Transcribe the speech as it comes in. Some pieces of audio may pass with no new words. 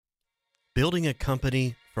Building a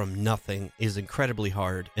company from nothing is incredibly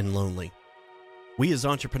hard and lonely. We as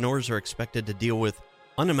entrepreneurs are expected to deal with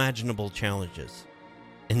unimaginable challenges.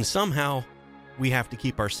 And somehow, we have to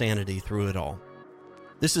keep our sanity through it all.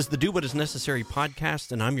 This is the Do What Is Necessary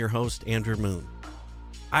podcast, and I'm your host, Andrew Moon.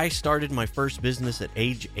 I started my first business at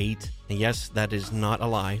age 8, and yes, that is not a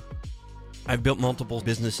lie. I've built multiple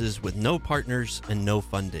businesses with no partners and no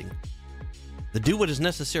funding. The Do What Is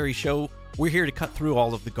Necessary show, we're here to cut through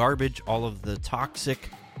all of the garbage, all of the toxic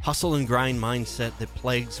hustle and grind mindset that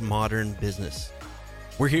plagues modern business.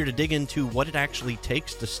 We're here to dig into what it actually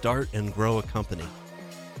takes to start and grow a company.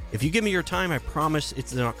 If you give me your time, I promise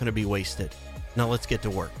it's not going to be wasted. Now let's get to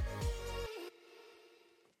work.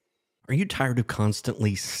 Are you tired of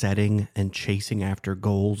constantly setting and chasing after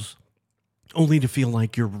goals, only to feel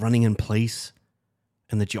like you're running in place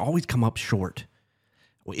and that you always come up short?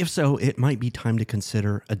 Well, if so, it might be time to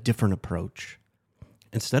consider a different approach.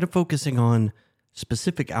 Instead of focusing on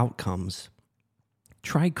specific outcomes,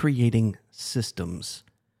 try creating systems.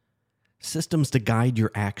 Systems to guide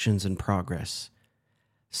your actions and progress.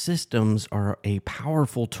 Systems are a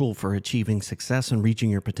powerful tool for achieving success and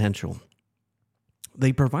reaching your potential.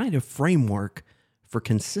 They provide a framework for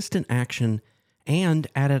consistent action and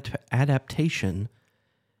adaptation,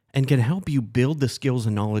 and can help you build the skills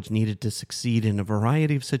and knowledge needed to succeed in a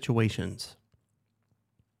variety of situations.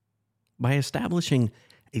 By establishing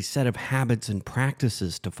a set of habits and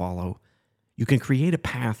practices to follow, you can create a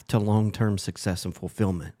path to long-term success and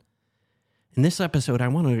fulfillment. In this episode, I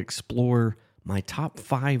want to explore my top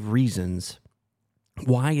 5 reasons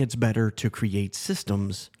why it's better to create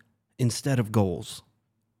systems instead of goals.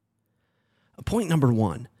 Point number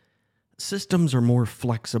 1. Systems are more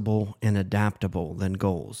flexible and adaptable than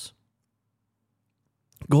goals.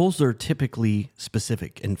 Goals are typically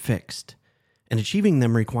specific and fixed, and achieving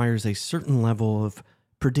them requires a certain level of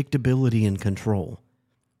predictability and control.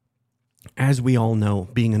 As we all know,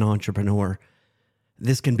 being an entrepreneur,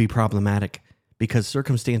 this can be problematic because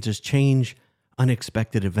circumstances change,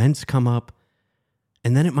 unexpected events come up,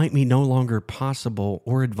 and then it might be no longer possible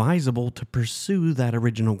or advisable to pursue that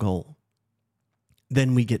original goal.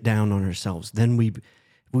 Then we get down on ourselves. Then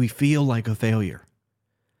we feel like a failure.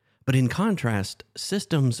 But in contrast,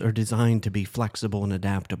 systems are designed to be flexible and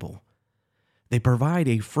adaptable. They provide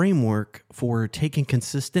a framework for taking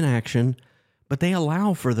consistent action, but they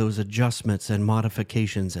allow for those adjustments and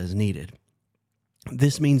modifications as needed.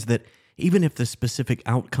 This means that even if the specific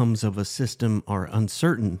outcomes of a system are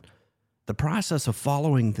uncertain, the process of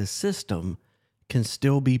following the system can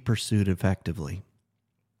still be pursued effectively.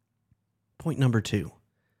 Point number 2.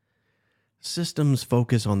 Systems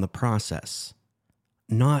focus on the process,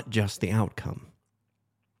 not just the outcome.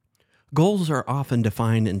 Goals are often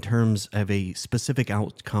defined in terms of a specific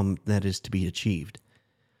outcome that is to be achieved.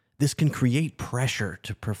 This can create pressure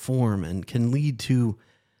to perform and can lead to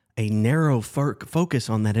a narrow focus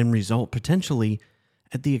on that end result, potentially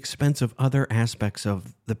at the expense of other aspects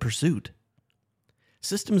of the pursuit.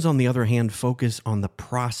 Systems, on the other hand, focus on the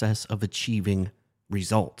process of achieving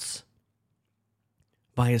results.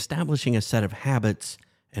 By establishing a set of habits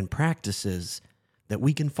and practices that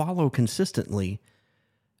we can follow consistently,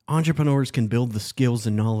 entrepreneurs can build the skills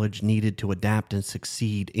and knowledge needed to adapt and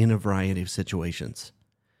succeed in a variety of situations.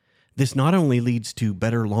 This not only leads to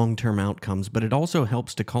better long-term outcomes, but it also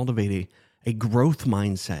helps to cultivate a growth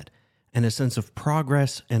mindset and a sense of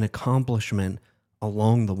progress and accomplishment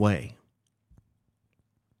along the way.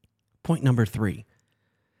 Point number 3.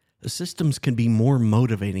 The systems can be more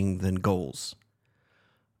motivating than goals.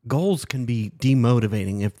 Goals can be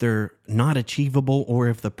demotivating if they're not achievable or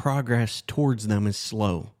if the progress towards them is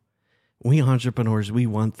slow. We entrepreneurs, we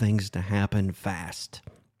want things to happen fast.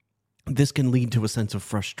 This can lead to a sense of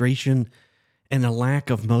frustration and a lack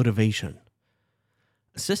of motivation.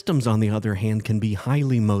 Systems, on the other hand, can be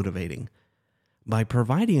highly motivating. By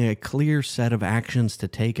providing a clear set of actions to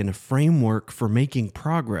take and a framework for making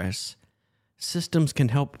progress, systems can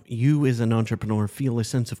help you as an entrepreneur feel a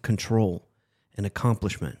sense of control and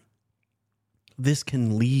accomplishment. This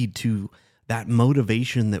can lead to that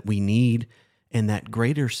motivation that we need and that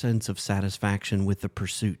greater sense of satisfaction with the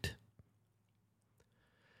pursuit.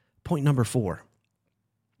 Point number 4.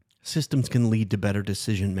 Systems can lead to better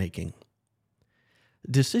decision-making.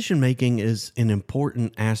 Decision-making is an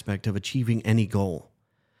important aspect of achieving any goal.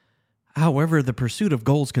 However, the pursuit of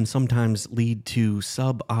goals can sometimes lead to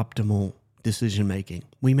suboptimal decision-making.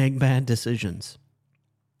 We make bad decisions,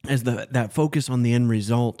 as that focus on the end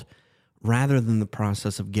result rather than the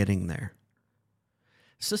process of getting there.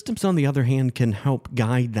 Systems, on the other hand, can help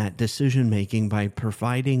guide that decision-making by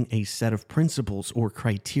providing a set of principles or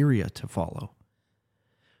criteria to follow.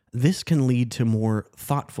 This can lead to more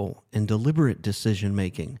thoughtful and deliberate decision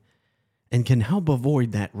making and can help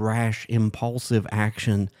avoid that rash, impulsive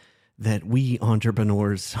action that we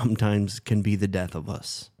entrepreneurs sometimes can be the death of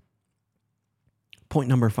us. Point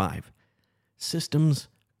number 5, systems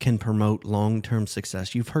can promote long-term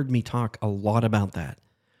success. You've heard me talk a lot about that.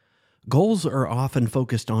 Goals are often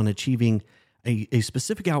focused on achieving a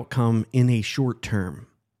specific outcome in a short term.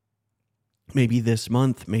 Maybe this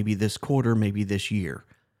month, maybe this quarter, maybe this year.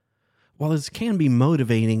 While this can be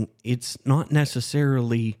motivating, it's not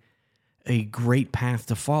necessarily a great path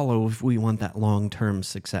to follow if we want that long-term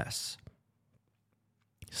success.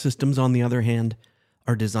 Systems, on the other hand,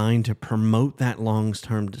 are designed to promote that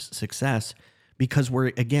long-term success because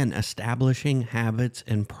we're, again, establishing habits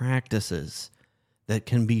and practices that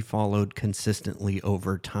can be followed consistently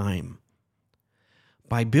over time.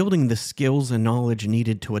 By building the skills and knowledge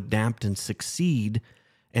needed to adapt and succeed,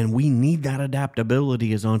 and we need that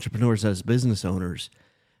adaptability as entrepreneurs, as business owners,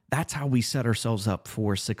 that's how we set ourselves up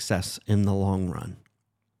for success in the long run.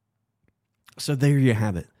 So there you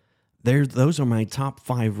have it. Those are my top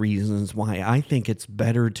 5 reasons why I think it's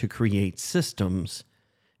better to create systems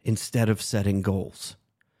instead of setting goals.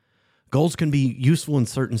 Goals can be useful in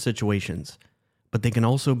certain situations, but they can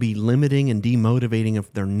also be limiting and demotivating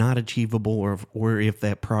if they're not achievable or if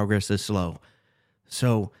that progress is slow.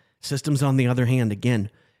 So systems, on the other hand, again,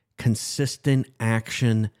 consistent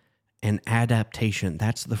action and adaptation.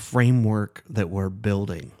 That's the framework that we're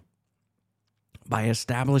building. By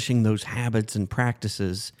establishing those habits and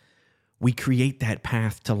practices, we create that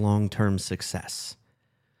path to long-term success.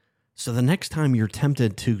 So the next time you're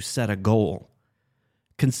tempted to set a goal,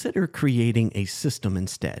 consider creating a system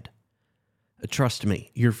instead. Trust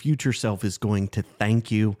me, your future self is going to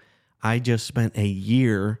thank you. I just spent a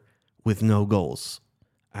year with no goals.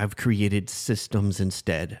 I've created systems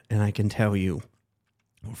instead, and I can tell you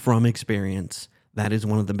from experience, that is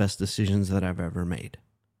one of the best decisions that I've ever made.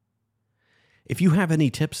 If you have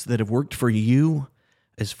any tips that have worked for you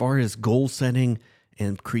as far as goal setting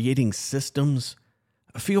and creating systems,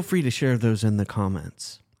 feel free to share those in the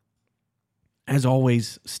comments. As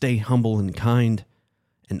always, stay humble and kind,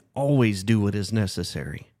 and always do what is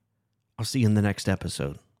necessary. I'll see you in the next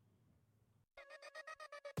episode.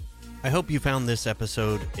 I hope you found this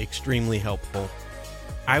episode extremely helpful.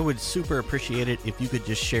 I would super appreciate it if you could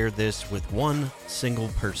just share this with one single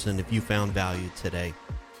person if you found value today.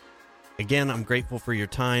 Again, I'm grateful for your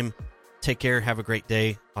time. Take care. Have a great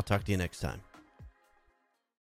day. I'll talk to you next time.